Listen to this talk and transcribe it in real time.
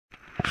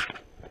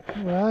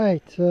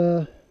Right,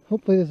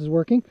 hopefully this is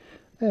working.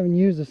 I haven't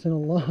used this in a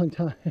long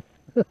time,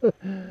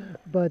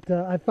 but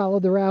I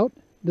followed the route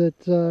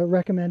that's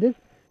recommended.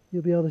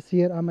 You'll be able to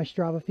see it on my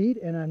Strava feed,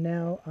 and I'm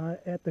now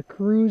at the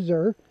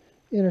Cruiser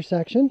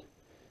intersection,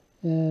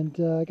 and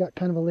I got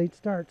kind of a late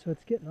start, so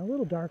it's getting a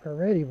little dark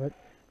already, but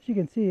as you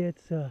can see,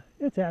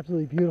 it's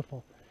absolutely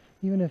beautiful.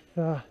 Even if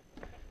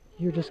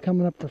you're just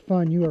coming up for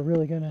fun, you are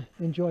really going to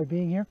enjoy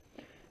being here.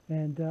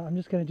 And I'm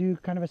just going to do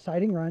kind of a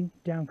sighting run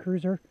down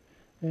Cruiser,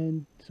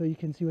 and so you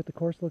can see what the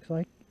course looks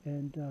like,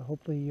 and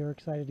hopefully you're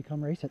excited to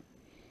come race it.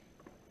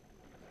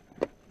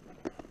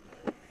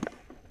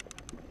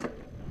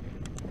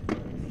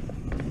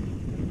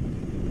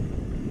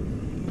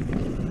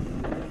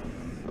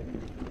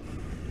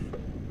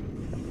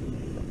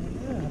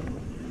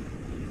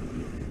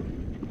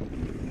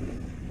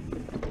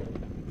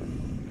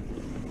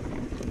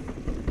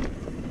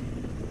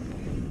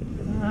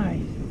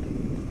 Nice.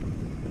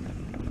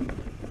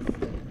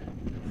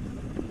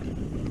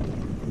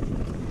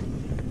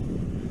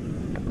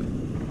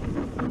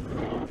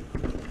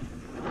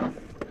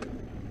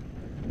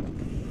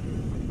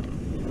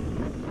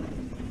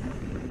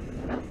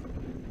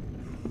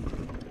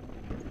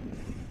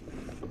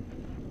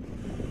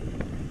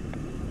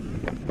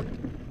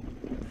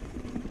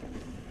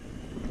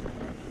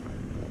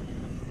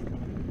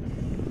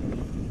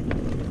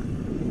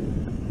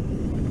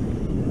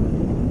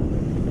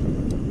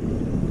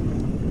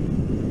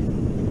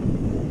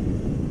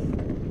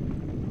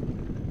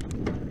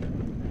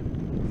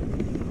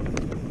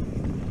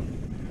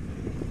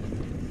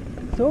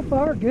 So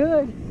far,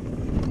 good.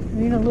 I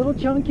mean, a little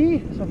chunky,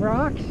 some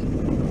rocks,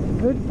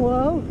 good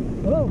flow.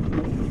 Whoa.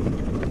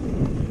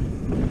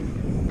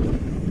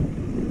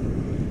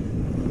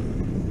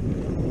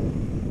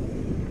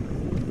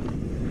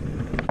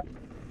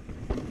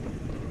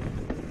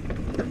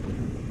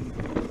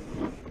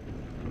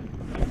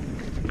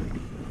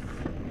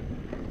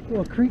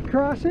 Little creek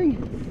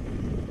crossing.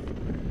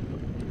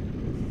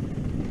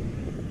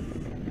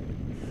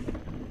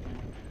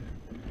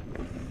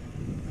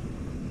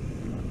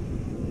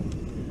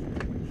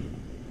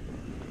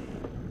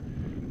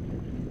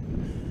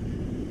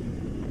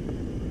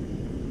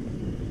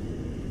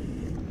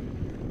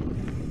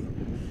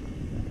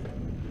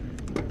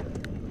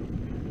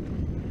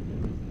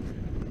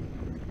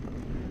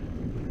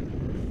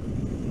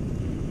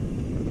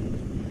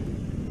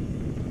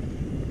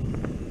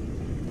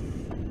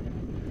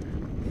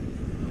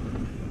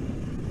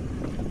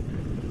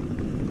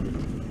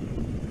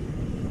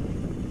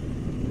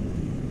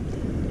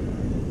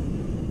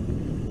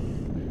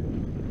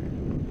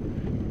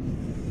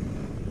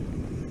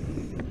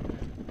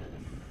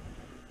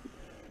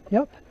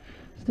 Yep,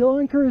 still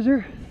on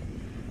Cruiser.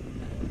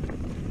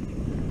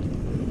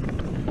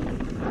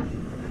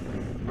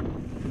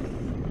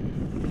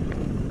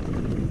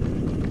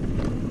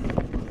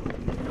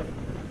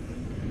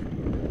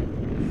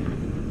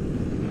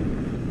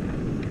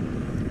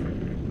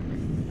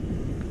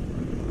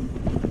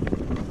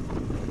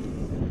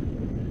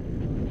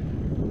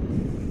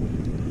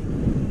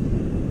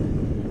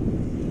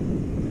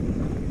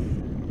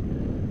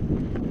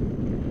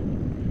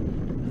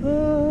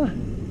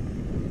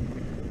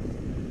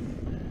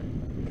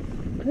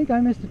 I think I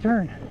missed a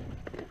turn.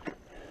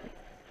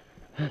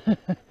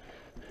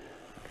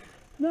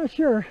 Not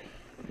sure.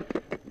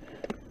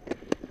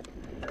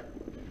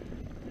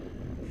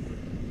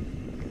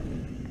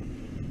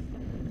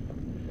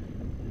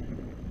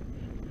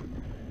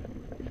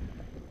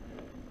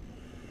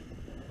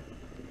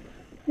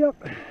 Yep.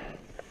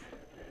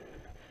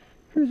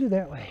 Cruiser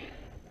that way.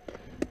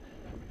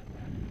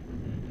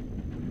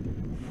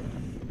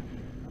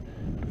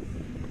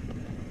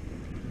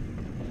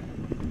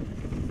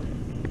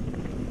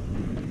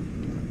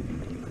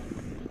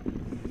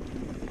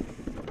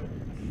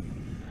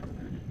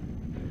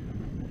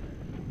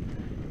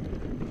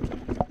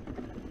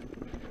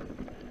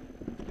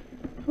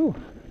 Ooh,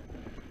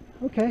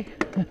 okay.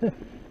 A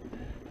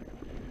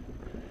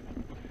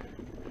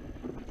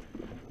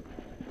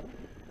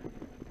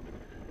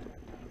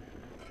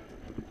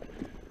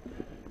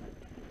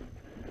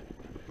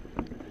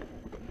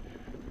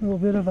little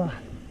bit of a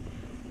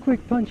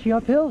quick punchy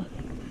uphill.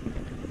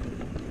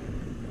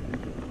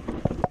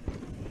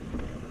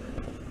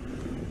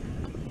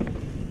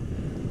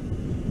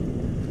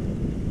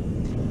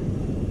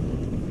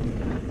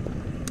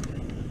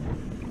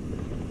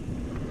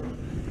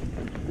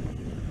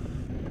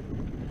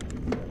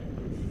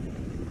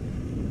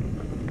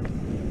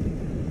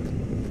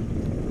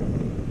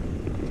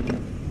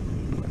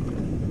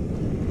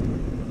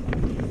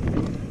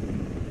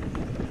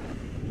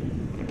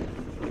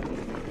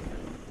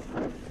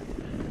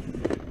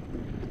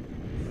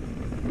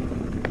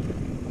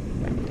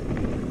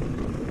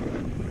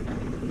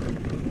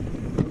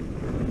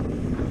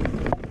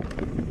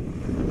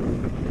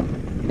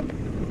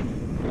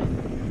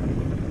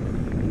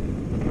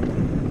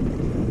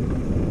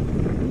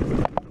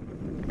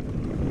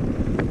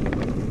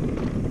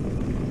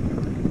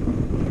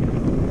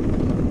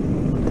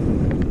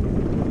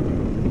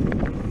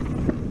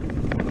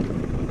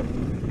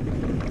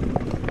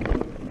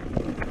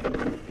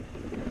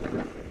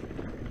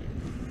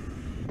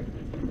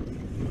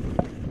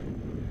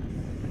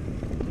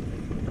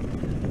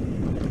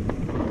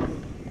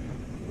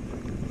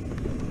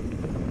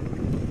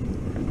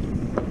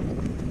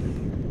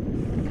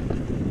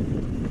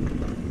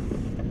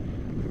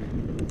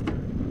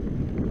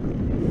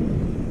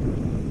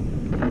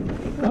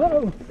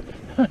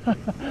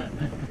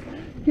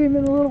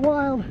 have been a little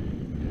wild.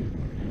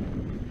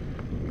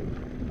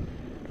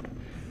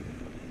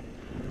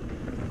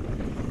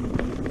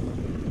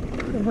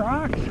 The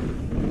rocks.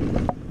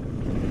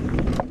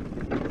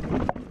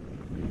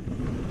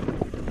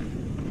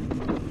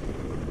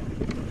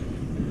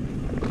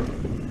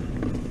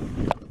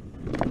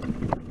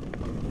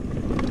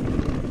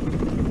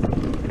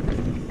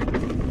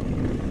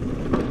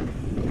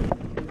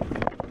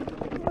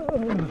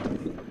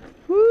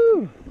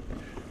 Woo!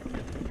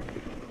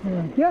 And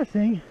I'm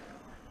guessing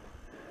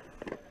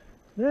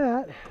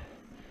that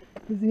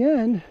is the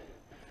end.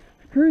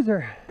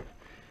 Cruiser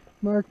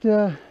marked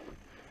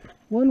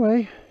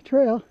one-way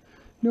trail,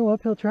 no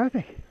uphill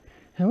traffic.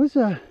 It was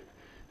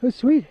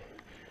sweet.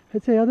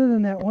 I'd say other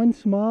than that one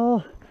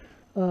small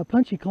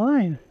punchy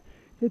climb,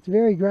 it's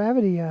very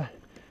gravity and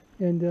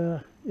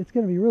it's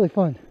going to be really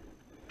fun.